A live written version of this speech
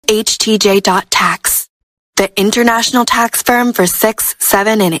HTJ.tax, the international tax firm for 6,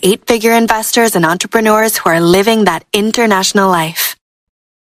 7, and 8-figure investors and entrepreneurs who are living that international life.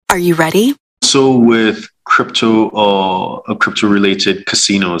 Are you ready? So with crypto or crypto-related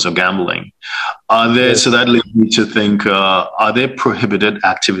casinos or gambling, are there? So that leads me to think: are there prohibited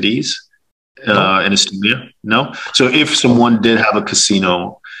activities in Estonia? No. So if someone did have a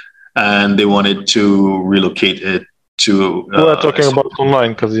casino and they wanted to relocate it to, we are talking about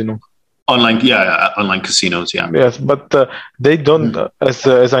online casino. Online casinos. Yeah. Yes, but they don't,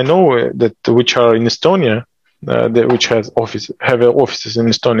 as I know that which are in Estonia. Which have offices in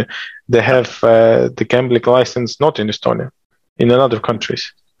Estonia, they have the gambling license not in Estonia, in other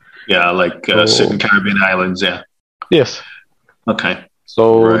countries. Yeah, like certain Caribbean islands. Yeah. Yes. Okay.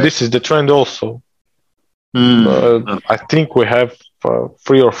 So this is the trend also. I think we have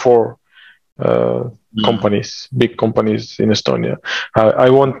 3 or 4 companies, big companies in Estonia.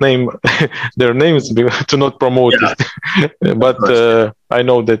 I won't name their names to not promote it, but I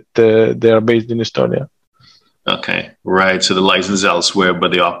know that they are based in Estonia. Okay, right. So the license elsewhere,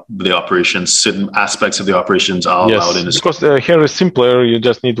 but the operations, certain aspects of the operations are allowed in. Because here is simpler. You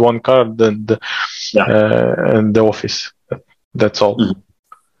just need one card and the office. That's all.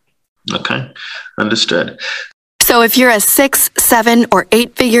 Okay, understood. So if you're a 6, 7, or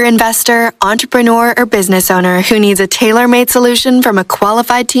 8-figure investor, entrepreneur, or business owner who needs a tailor-made solution from a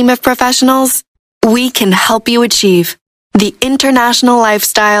qualified team of professionals, we can help you achieve the international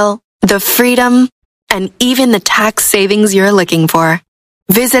lifestyle, the freedom, and even the tax savings you're looking for.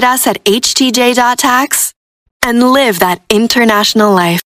 Visit us at htj.tax and live that international life.